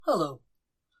Hello,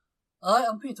 I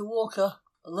am Peter Walker,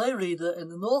 a lay reader in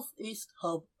the North East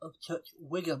Hub of Church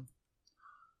Wigan.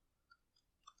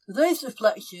 Today's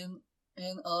reflection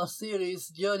in our series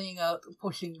Journeying Out,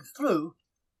 Pushing Through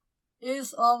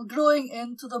is on growing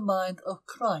into the mind of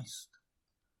Christ.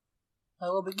 I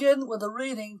will begin with a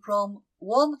reading from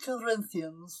 1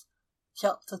 Corinthians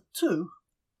chapter 2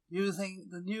 using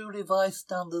the New Revised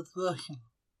Standard Version.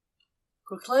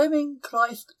 Proclaiming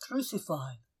Christ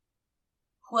crucified.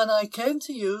 When I came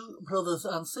to you, brothers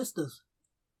and sisters,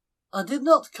 I did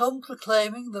not come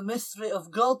proclaiming the mystery of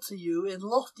God to you in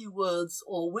lofty words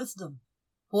or wisdom,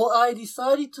 for I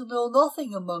decided to know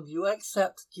nothing among you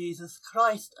except Jesus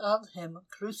Christ and Him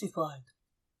crucified.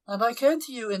 And I came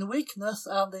to you in weakness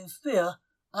and in fear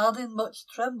and in much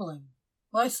trembling.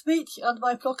 My speech and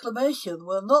my proclamation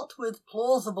were not with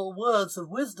plausible words of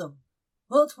wisdom,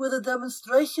 but with a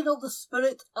demonstration of the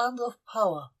Spirit and of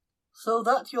power, so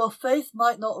that your faith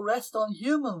might not rest on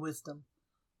human wisdom,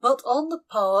 but on the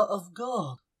power of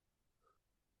God.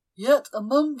 Yet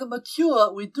among the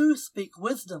mature we do speak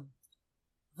wisdom,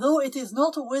 though it is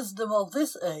not a wisdom of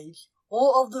this age,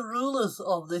 or of the rulers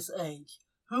of this age,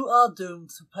 who are doomed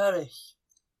to perish.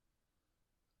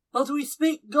 But we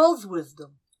speak God's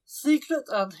wisdom, secret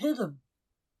and hidden,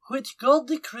 which God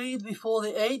decreed before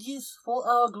the ages for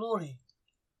our glory.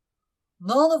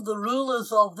 None of the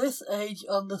rulers of this age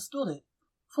understood it,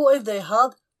 for if they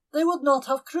had, they would not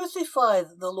have crucified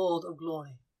the Lord of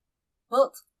glory.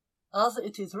 But, as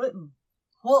it is written,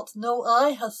 what no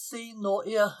eye has seen nor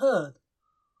ear heard,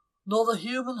 nor the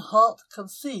human heart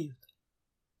conceived,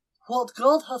 what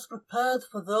God has prepared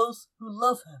for those who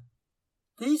love Him.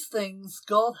 These things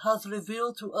God has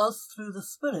revealed to us through the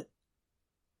Spirit,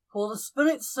 for the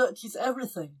Spirit searches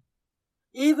everything,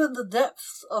 even the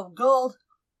depths of God.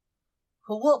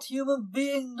 For what human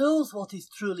being knows what is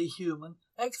truly human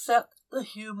except the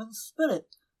human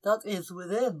spirit that is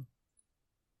within?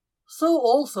 So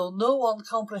also no one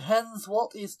comprehends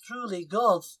what is truly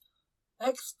God's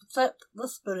except the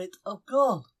Spirit of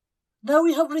God. Now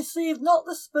we have received not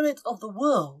the spirit of the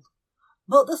world,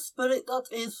 but the Spirit that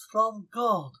is from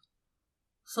God,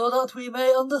 so that we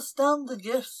may understand the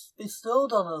gifts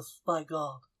bestowed on us by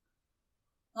God.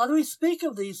 And we speak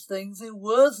of these things in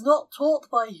words not taught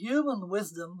by human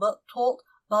wisdom, but taught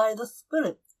by the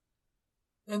Spirit,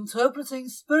 interpreting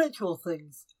spiritual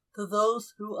things to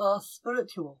those who are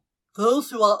spiritual.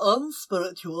 Those who are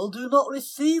unspiritual do not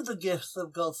receive the gifts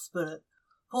of God's Spirit,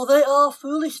 for they are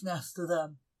foolishness to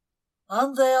them,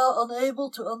 and they are unable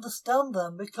to understand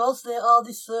them because they are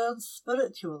discerned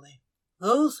spiritually.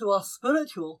 Those who are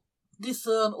spiritual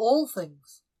discern all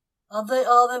things, and they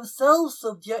are themselves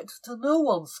subject to no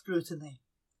one's scrutiny.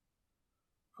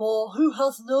 For who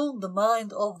has known the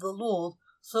mind of the Lord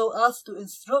so as to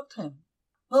instruct him?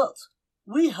 But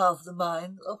we have the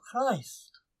mind of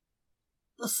Christ.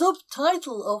 The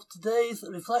subtitle of today's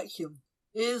reflection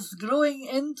is Growing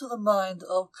into the Mind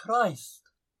of Christ.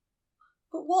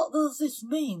 But what does this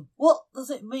mean? What does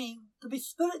it mean to be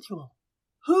spiritual?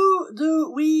 Who do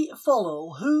we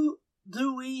follow? Who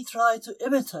do we try to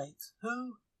imitate?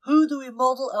 Who do we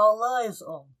model our lives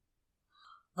on?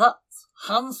 That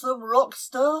handsome rock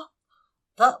star?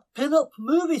 That pin-up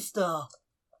movie star?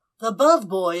 The bad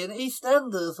boy in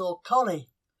EastEnders or Corrie?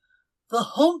 The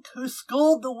hunk who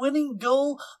scored the winning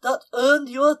goal that earned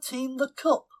your team the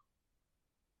cup?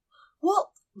 What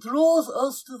draws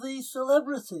us to these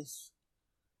celebrities?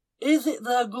 Is it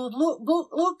their good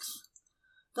looks?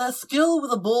 Their skill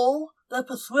with the ball? Their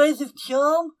persuasive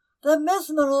charm? Their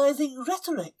mesmerizing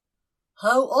rhetoric?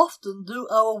 How often do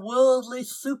our worldly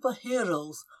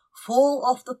superheroes fall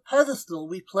off the pedestal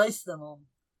we place them on?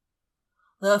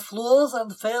 Their flaws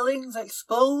and failings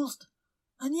exposed,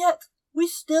 and yet we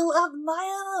still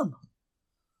admire them.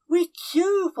 We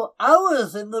queue for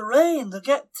hours in the rain to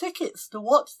get tickets to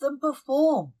watch them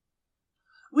perform.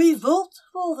 We vote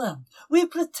for them. We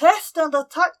protest and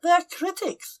attack their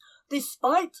critics,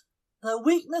 despite their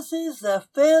weaknesses, their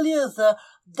failures, their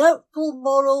doubtful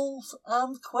morals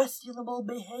and questionable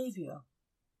behaviour.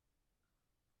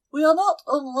 We are not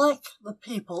unlike the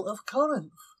people of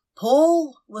Corinth.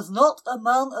 Paul was not a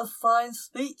man of fine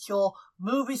speech or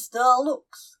movie star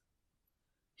looks.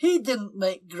 He didn't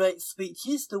make great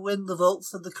speeches to win the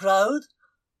votes of the crowd.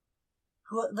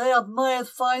 They admired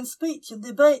fine speech and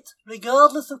debate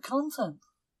regardless of content.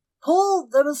 Paul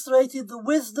demonstrated the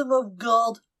wisdom of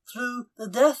God through the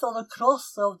death on a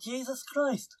cross of Jesus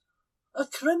Christ, a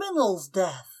criminal's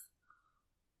death.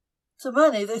 To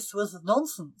many this was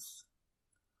nonsense.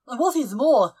 And what is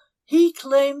more, he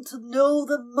claimed to know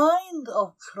the mind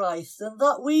of Christ, and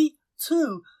that we,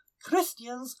 too,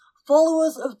 Christians,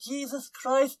 followers of Jesus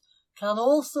Christ can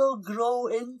also grow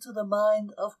into the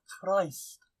mind of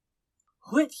Christ.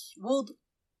 Which would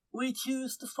we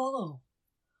choose to follow?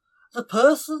 The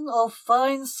person of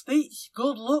fine speech,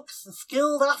 good looks, a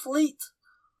skilled athlete,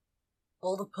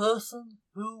 or the person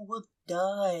who would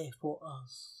die for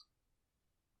us?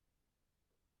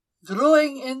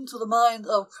 Growing into the mind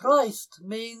of Christ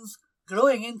means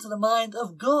growing into the mind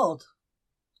of God.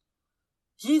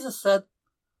 Jesus said,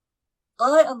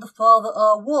 I and the Father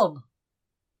are one.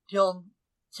 John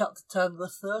chapter 10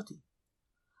 verse 30.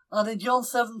 And in John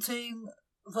 17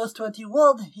 verse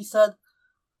 21 he said,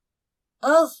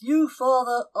 As you,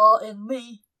 Father, are in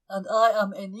me, and I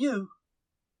am in you,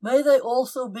 may they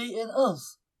also be in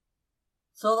us,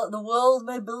 so that the world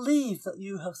may believe that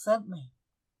you have sent me.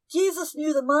 Jesus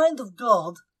knew the mind of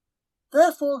God,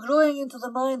 therefore growing into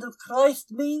the mind of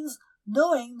Christ means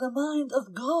knowing the mind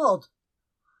of God.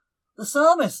 The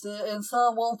psalmist in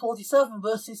Psalm 147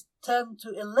 verses 10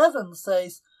 to 11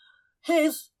 says,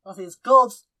 His, that is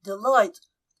God's, delight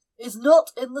is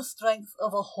not in the strength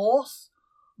of a horse,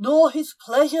 nor his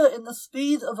pleasure in the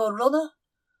speed of a runner,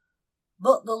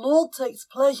 but the Lord takes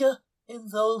pleasure in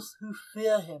those who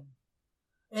fear him,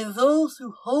 in those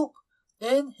who hope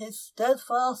in his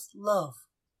steadfast love.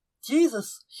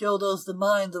 Jesus showed us the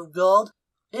mind of God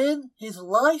in his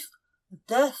life,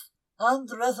 death, and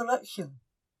resurrection.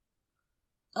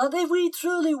 And if we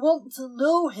truly want to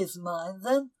know his mind,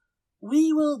 then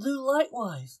we will do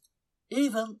likewise,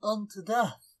 even unto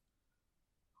death.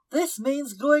 This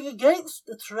means going against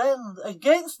the trend,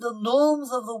 against the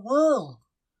norms of the world,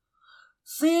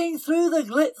 seeing through the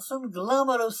glitz and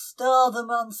glamour of stardom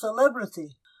and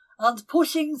celebrity, and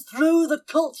pushing through the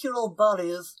cultural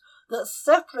barriers that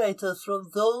separate us from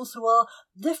those who are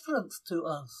different to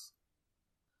us.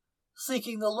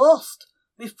 Seeking the lost,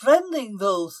 befriending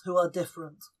those who are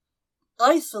different,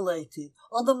 isolated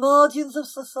on the margins of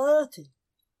society.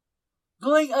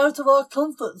 Going out of our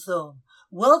comfort zone,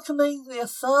 welcoming the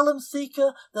asylum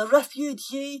seeker, the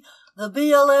refugee, the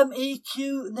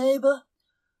BLMEQ neighbour,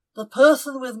 the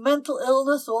person with mental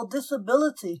illness or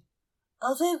disability,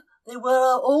 as if they were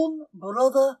our own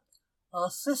brother,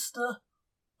 our sister,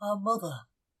 our mother.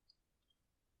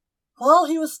 While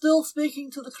he was still speaking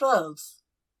to the crowds,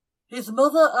 his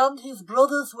mother and his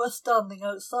brothers were standing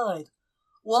outside,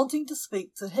 wanting to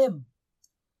speak to him.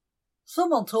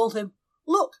 Someone told him,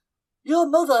 Look, your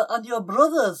mother and your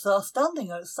brothers are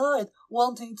standing outside,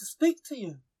 wanting to speak to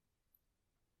you.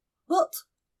 But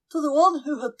to the one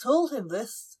who had told him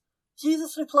this,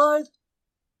 Jesus replied,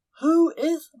 Who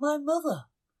is my mother?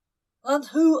 And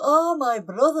who are my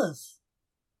brothers?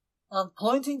 And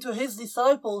pointing to his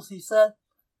disciples, he said,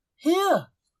 Here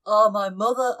are my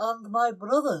mother and my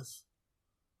brothers.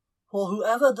 For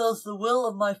whoever does the will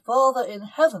of my Father in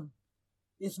heaven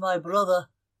is my brother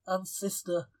and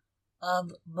sister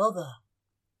and mother.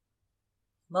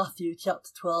 Matthew chapter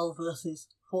 12 verses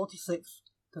 46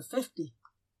 to 50.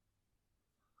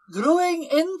 Growing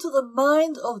into the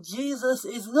mind of Jesus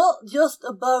is not just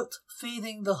about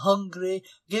feeding the hungry,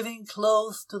 giving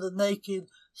clothes to the naked,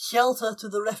 shelter to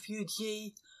the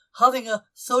refugee, having a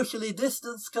socially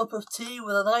distanced cup of tea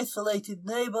with an isolated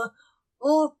neighbour,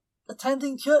 or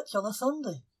attending church on a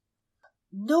Sunday.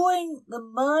 Knowing the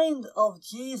mind of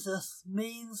Jesus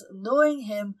means knowing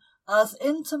him as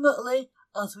intimately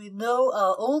as we know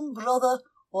our own brother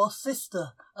or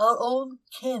sister, our own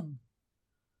kin,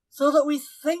 so that we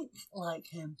think like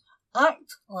him,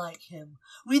 act like him.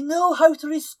 We know how to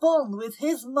respond with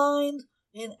his mind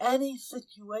in any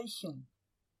situation.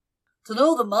 To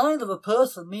know the mind of a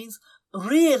person means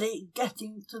really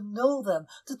getting to know them,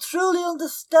 to truly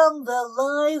understand their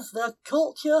lives, their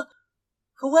culture.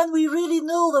 For when we really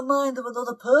know the mind of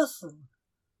another person,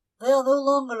 they are no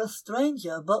longer a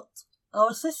stranger, but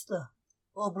our sister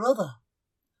or brother.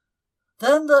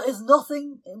 Then there is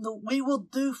nothing we would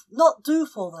not do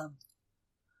for them,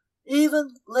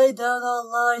 even lay down our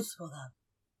lives for them.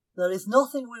 There is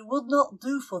nothing we would not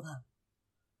do for them,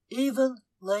 even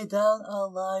lay down our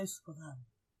lives for them.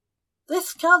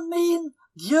 This can mean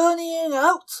journeying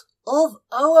out of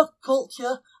our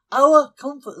culture, our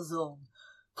comfort zone,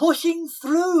 pushing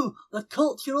through the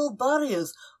cultural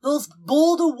barriers, those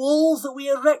border walls that we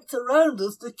erect around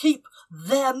us to keep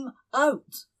them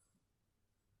out.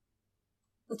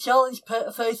 The challenge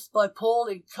faced by Paul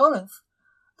in Corinth,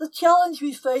 the challenge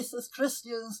we face as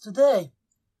Christians today,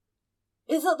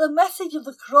 is that the message of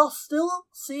the cross still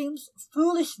seems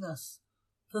foolishness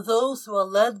to those who are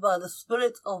led by the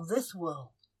spirit of this world.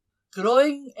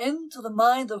 Growing into the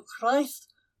mind of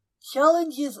Christ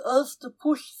challenges us to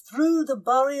push through the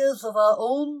barriers of our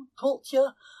own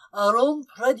culture, our own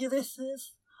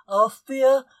prejudices, our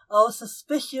fear, our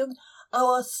suspicion,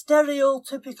 our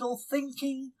stereotypical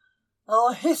thinking,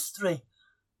 our history,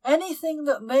 anything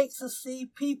that makes us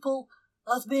see people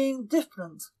as being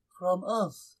different from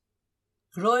us.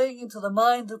 Growing into the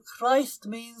mind of Christ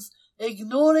means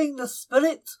ignoring the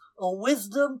spirit or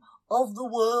wisdom of the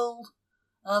world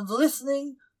and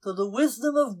listening to the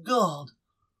wisdom of God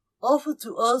offered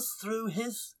to us through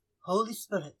His Holy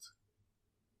Spirit.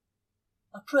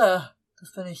 A prayer to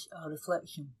finish our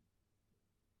reflection.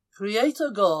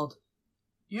 Creator God,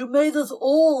 you made us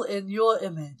all in your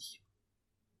image.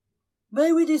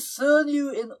 May we discern you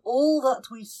in all that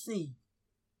we see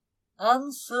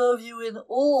and serve you in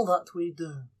all that we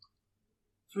do.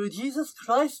 Through Jesus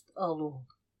Christ our Lord.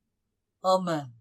 Amen.